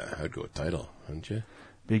 Yeah, I'd go with title, wouldn't you?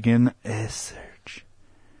 Begin a search.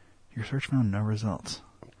 Your search found no results.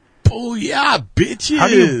 Booyah,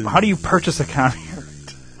 bitches! How do you purchase a copyright?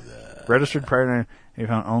 Registered prior to you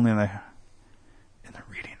found only in the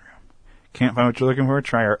reading room. Can't find what you're looking for?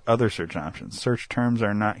 Try our other search options. Search terms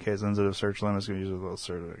are not case sensitive. Search limits can be used as well as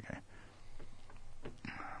search. Okay.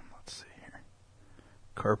 Let's see here.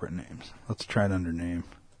 Corporate names. Let's try it under name.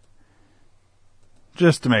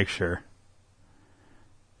 Just to make sure.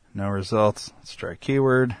 No results. Let's try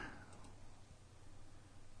keyword.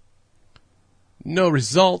 No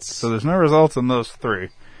results. So there's no results in those three.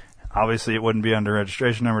 Obviously, it wouldn't be under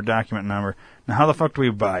registration number, document number. Now, how the fuck do we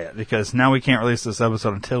buy it? Because now we can't release this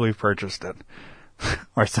episode until we've purchased it.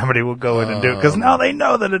 Or somebody will go in and do it. Because now they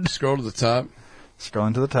know that it's... Scroll to the top.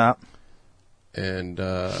 Scrolling to the top. And,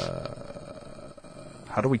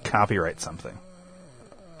 how do we copyright something?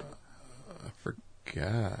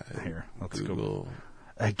 God. Here, let's Google. go.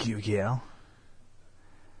 Google.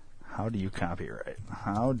 How do you copyright?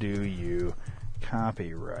 How do you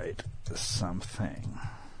copyright something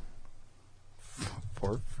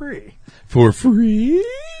for free? For free?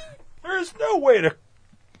 There is no way to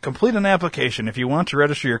complete an application. If you want to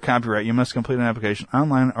register your copyright, you must complete an application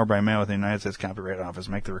online or by mail with the United States Copyright Office.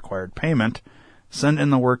 Make the required payment. Send in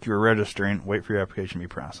the work you are registering. Wait for your application to be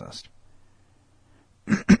processed.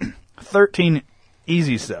 13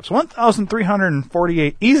 easy steps.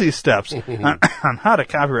 1,348 easy steps on how to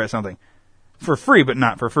copyright something for free, but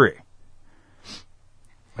not for free.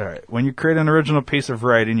 All right. When you create an original piece of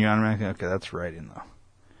writing, you automatically... Okay, that's writing, though.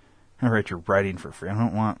 I write your writing for free. I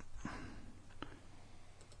don't want...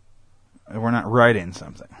 We're not writing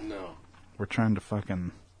something. No. We're trying to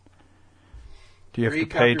fucking... Do you have to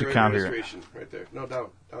pay to copyright? Right there. No, down.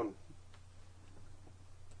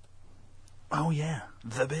 Oh, yeah.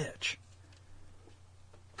 The bitch.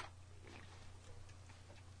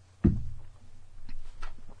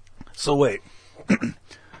 So, wait.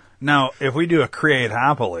 Now, if we do a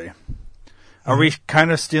Creatopoly, are we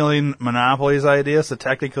kind of stealing Monopoly's idea? So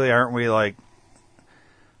technically, aren't we like...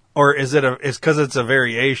 Or is it it's because it's a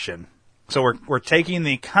variation? So we're taking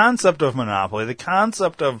the concept of Monopoly, the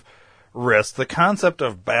concept of Risk, the concept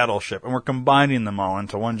of Battleship, and we're combining them all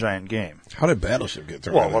into one giant game. How did Battleship get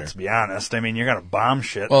thrown Well, in there? let's be honest. I mean, you're going to bomb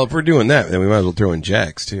shit. Well, if we're doing that, then we might as well throw in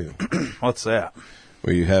jacks, too. What's that?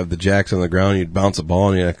 Where you have the jacks on the ground, you'd bounce a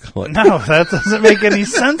ball, and you collect. No, that doesn't make any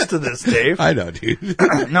sense to this, Dave. I know, dude.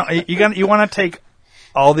 No, you want to take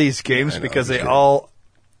all these games because they all,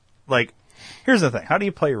 like, here's the thing. How do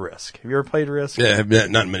you play Risk? Have you ever played Risk? Yeah,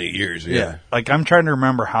 not many years, yeah. Like, I'm trying to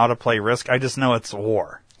remember how to play Risk. I just know it's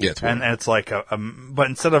war. Yeah, it's war. And it's like but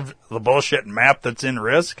instead of the bullshit map that's in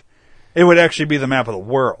Risk, it would actually be the map of the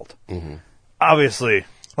world. Mm-hmm. Obviously,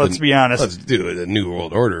 let's be honest. Let's do it, a New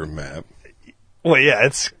World Order map. Well, yeah,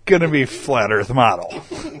 it's going to be Flat Earth model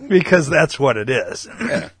because that's what it is.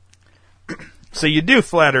 Yeah. So you do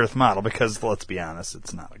Flat Earth model because, let's be honest,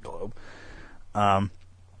 it's not a globe.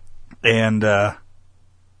 And I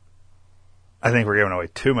think we're giving away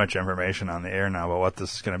too much information on the air now about what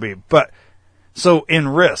this is going to be. But so in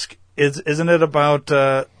Risk, isn't it about?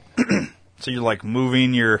 So you're like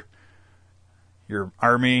moving your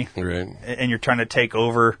army, Right. And you're trying to take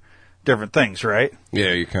over different things, right?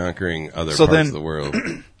 Yeah, you're conquering other So parts then- of the world.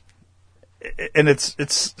 And it's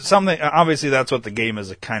something. Obviously, that's what the game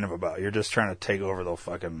is kind of about. You're just trying to take over the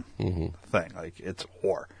fucking thing. Like, it's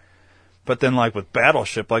war. But then, like with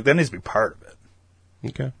Battleship, like that needs to be part of it.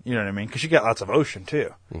 Okay. You know what I mean? Because you got lots of ocean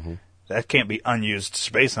too. Mm-hmm. That can't be unused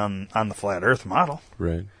space on the flat Earth model.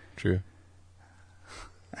 Right. True.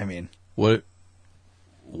 I mean, What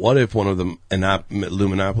if one of the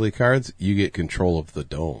Luminopoly cards, you get control of the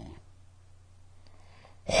dome?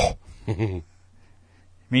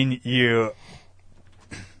 you.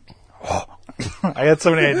 I got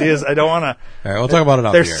so many ideas. I don't want to. All right, we'll talk about it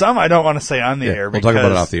off the air. There's some I don't want to say on the air. We'll talk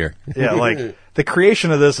about it off the air. Yeah, like the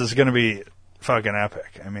creation of this is going to be fucking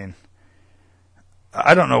epic. I mean,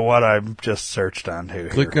 I don't know what I've just searched onto.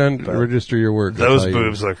 Click here, on but register your work. That's Those how you-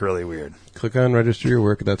 boobs look really weird. Click on register your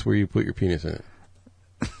work. That's where you put your penis in it.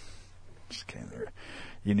 Just kidding.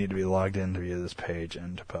 You need to be logged in to view this page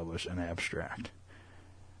and to publish an abstract.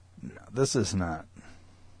 No, this is not.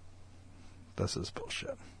 This is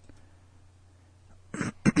bullshit.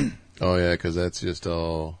 Oh yeah, because that's just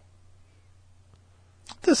all.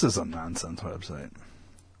 This is a nonsense website.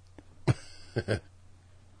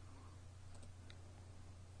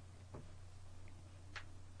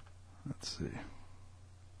 Let's see.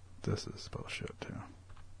 This is bullshit too.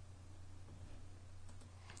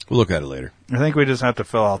 We'll look at it later. I think we just have to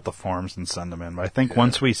fill out the forms and send them in. But I think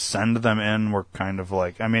once we send them in, we're kind of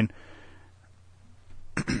like, I mean,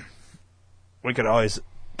 we could always,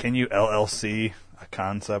 can you LLC a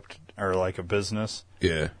concept or like a business?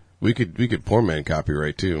 Yeah, we could poor man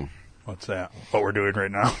copyright too. What's that? What we're doing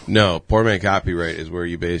right now? No, poor man copyright is where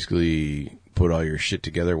you basically put all your shit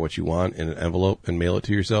together, what you want, in an envelope and mail it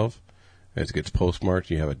to yourself. And it gets postmarked.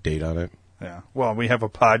 And you have a date on it. Yeah. Well, we have a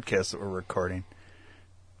podcast that we're recording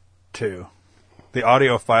too. The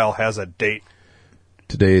audio file has a date.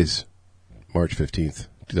 Today's March 15th,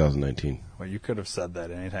 2019. Well, you could have said that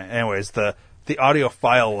anytime. Anyways, the audio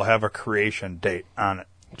file will have a creation date on it.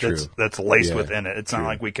 True. That's laced Yeah, within it. It's true. not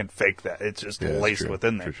like we can fake that. It's just Yeah, that's laced true.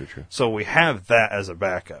 within there. True. So we have that as a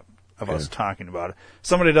backup of us talking about it.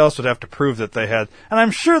 Somebody else would have to prove that they had, and I'm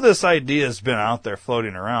sure this idea has been out there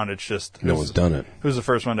floating around. It's just No one's done it. Who's the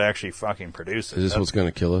first one to actually fucking produce it? Is this That's- what's going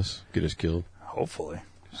to kill us? Get us killed? Hopefully.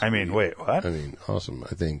 I mean, wait, what? I mean, awesome.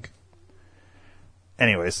 I think.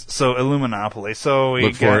 anyways, so Illuminopoly. So we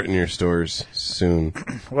Look for it in your stores soon.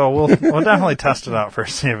 Well, we'll definitely test it out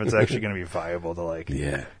first, see if it's actually going to be viable to like.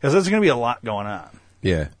 Yeah. Because there's going to be a lot going on.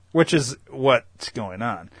 Yeah. Which is what's going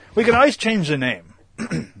on. We can always change the name.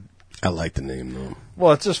 I like the name though.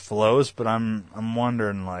 Well, it just flows, but I'm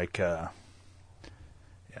wondering like,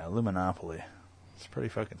 Illuminopoly. It's pretty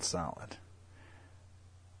fucking solid.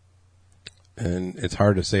 And it's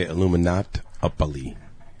hard to say Illuminatopoly.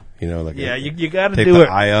 You know, like you got to take do the it.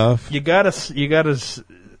 I off. You got to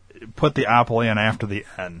put the opoly in after the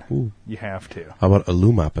N. Ooh. You have to. How about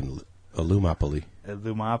Illumopoly? Illumopoly.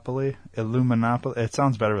 Illuminopoly. It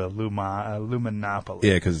sounds better with Illuminopoly.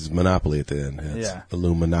 Yeah, because it's monopoly at the end. It's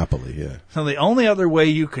Illumonopoly. Yeah. So the only other way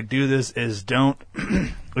you could do this is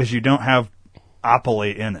you don't have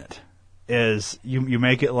opoly in it. Is you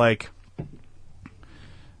make it like,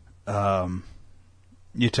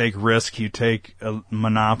 you take Risk, you take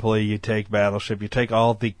Monopoly, you take Battleship, you take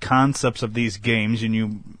all the concepts of these games and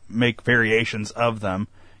you make variations of them.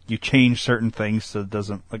 You change certain things so it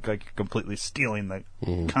doesn't look like you're completely stealing the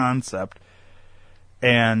concept.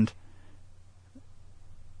 And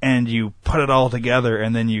you put it all together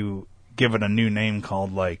and then you give it a new name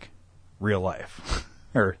called like Real Life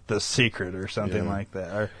or The Secret or something like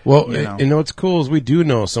that. Or, well, you know what's cool is we do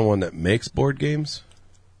know someone that makes board games.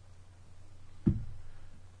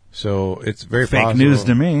 So it's very fake possible. news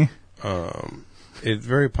to me. It's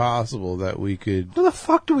very possible that we could. Who the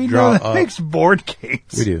fuck do we know that makes board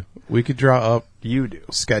games? We do. We could draw up. You do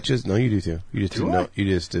sketches. No, you do too. You just didn't know. You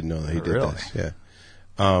just didn't know that he did this. Yeah.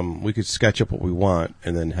 We could sketch up what we want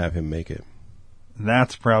and then have him make it.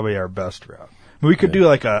 That's probably our best route. We could do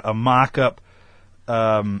like a mock-up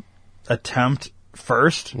attempt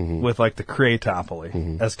first with like the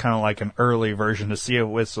Creatopoly as kind of like an early version to see if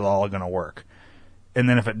it's all going to work. And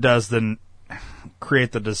then if it does, then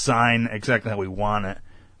create the design exactly how we want it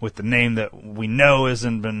with the name that we know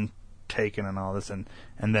hasn't been taken and all this, and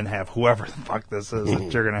then have whoever the fuck this is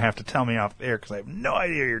that you're going to have to tell me off the air because I have no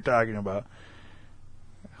idea what you're talking about.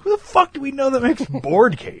 Who the fuck do we know that makes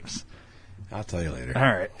board games? I'll tell you later. All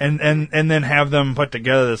right. And then have them put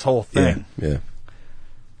together this whole thing. Yeah.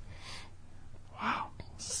 Wow.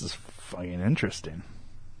 This is fucking interesting.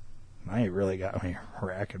 Now you really got me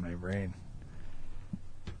racking my brain.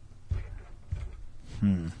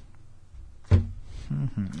 Oh,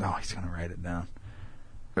 he's going to write it down.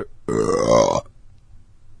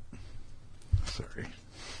 Sorry.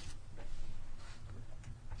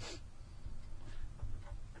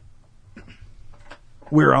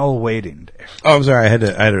 We're all waiting, Dave. Oh, I'm sorry. I had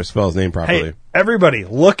to spell his name properly. Hey, everybody,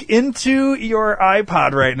 look into your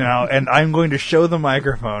iPod right now, and I'm going to show the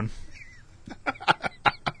microphone.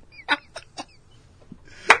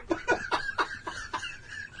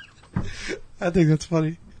 I think that's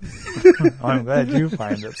funny. I'm glad you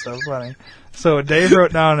find it so funny. So Dave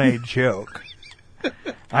wrote down a joke.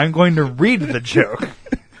 I'm going to read the joke.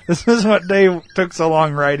 This is what Dave took so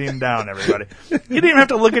long writing down, everybody. You didn't even have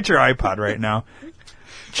to look at your iPod right now.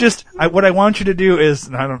 Just, what I want you to do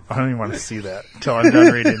is, I don't even want to see that until I'm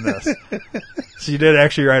done reading this. So you did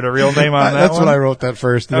actually write a real name on that That's one? what I wrote that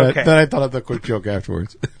first. Okay. Then I thought of the quick joke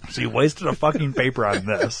afterwards. So you wasted a fucking paper on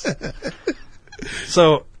this.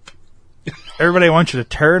 So, everybody, I want you to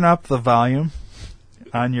turn up the volume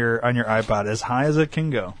on your iPod as high as it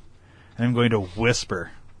can go. And I'm going to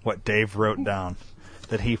whisper what Dave wrote down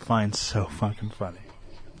that he finds so fucking funny.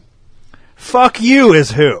 Fuck you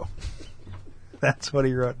is who? That's what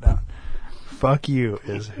he wrote down. Fuck you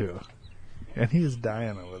is who? And he's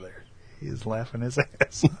dying over there. He's laughing his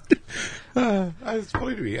ass off. It's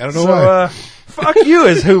funny to me. I don't know why. Fuck you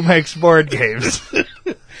is who makes board games. I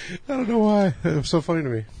don't know why. It's so funny to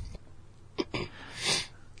me.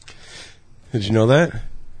 Did you know that?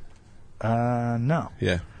 No.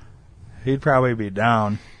 Yeah. He'd probably be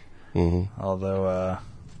down. Mm-hmm. Although,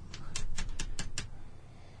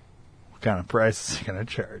 what kind of price is he going to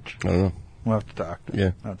charge? I don't know. We'll have to talk to him.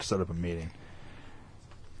 Yeah. We'll have to set up a meeting.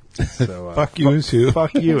 So, fuck you is who.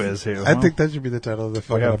 Fuck you is who. I think that should be the title of the we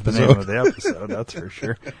fucking have the episode. name of the episode, that's for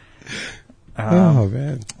sure. Oh,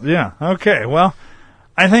 man. Yeah, okay, well,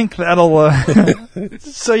 I think that'll,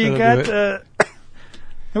 so you That'll got,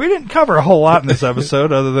 we didn't cover a whole lot in this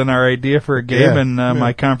episode other than our idea for a game and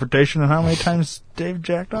my confrontation and how many times Dave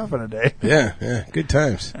jacked off in a day. Yeah. Good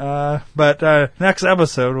times. But next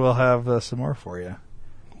episode we'll have some more for you.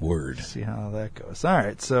 Word. See how that goes. All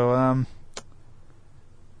right, so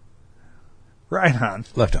right on.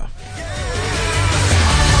 Left off.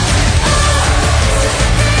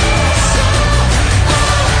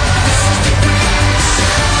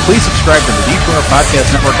 please subscribe to the D2R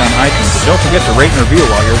Podcast Network on iTunes, and don't forget to rate and review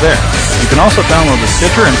while you're there. You can also download the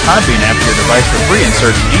Stitcher and Podbean app to your device for free and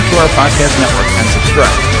search D2R Podcast Network and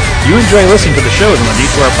subscribe. If you enjoy listening to the shows on the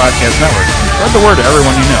D2R Podcast Network, spread the word to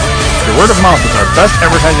everyone you know. Your word of mouth is our best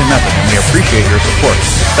advertising method, and we appreciate your support.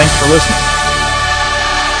 Thanks for listening.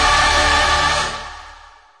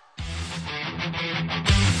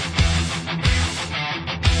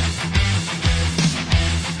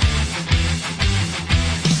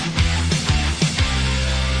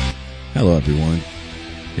 Hello, everyone.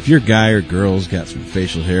 If your guy or girl's got some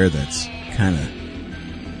facial hair that's kind of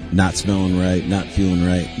not smelling right, not feeling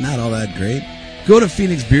right, not all that great, go to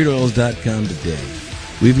PhoenixBeardOils.com today.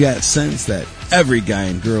 We've got scents that every guy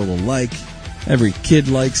and girl will like. Every kid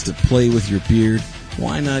likes to play with your beard.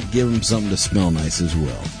 Why not give them something to smell nice as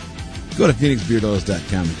well? Go to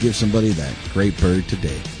PhoenixBeardOils.com and give somebody that great bird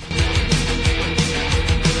today.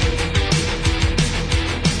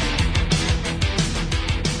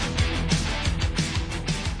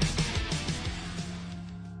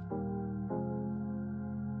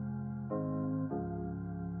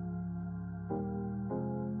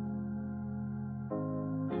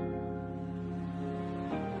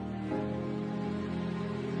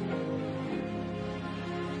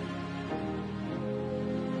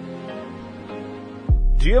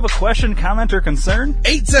 Do you have a question, comment, or concern?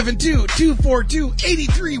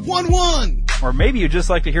 872-242-8311. Or maybe you'd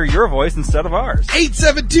just like to hear your voice instead of ours.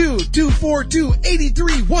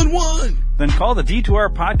 872-242-8311. Then call the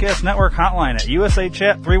D2R Podcast Network hotline at USA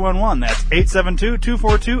Chat 311. That's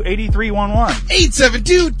 872-242-8311.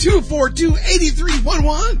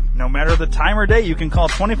 872-242-8311. No matter the time or day, you can call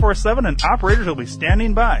 24/7 and operators will be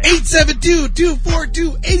standing by.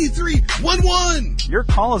 872-242-8311. Your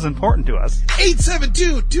call is important to us.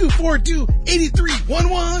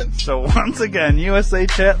 872-242-8311. So once again, USA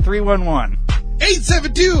Chat 311.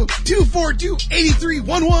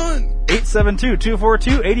 872-242-8311.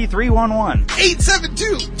 872-242-8311.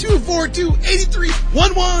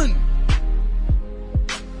 872-242-8311.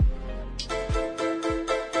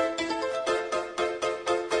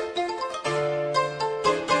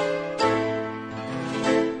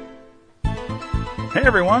 Hey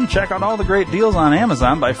everyone, check out all the great deals on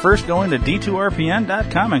Amazon by first going to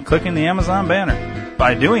D2RPN.com and clicking the Amazon banner.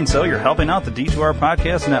 By doing so, you're helping out the D2R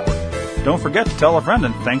Podcast Network. Don't forget to tell a friend,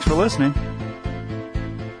 and thanks for listening.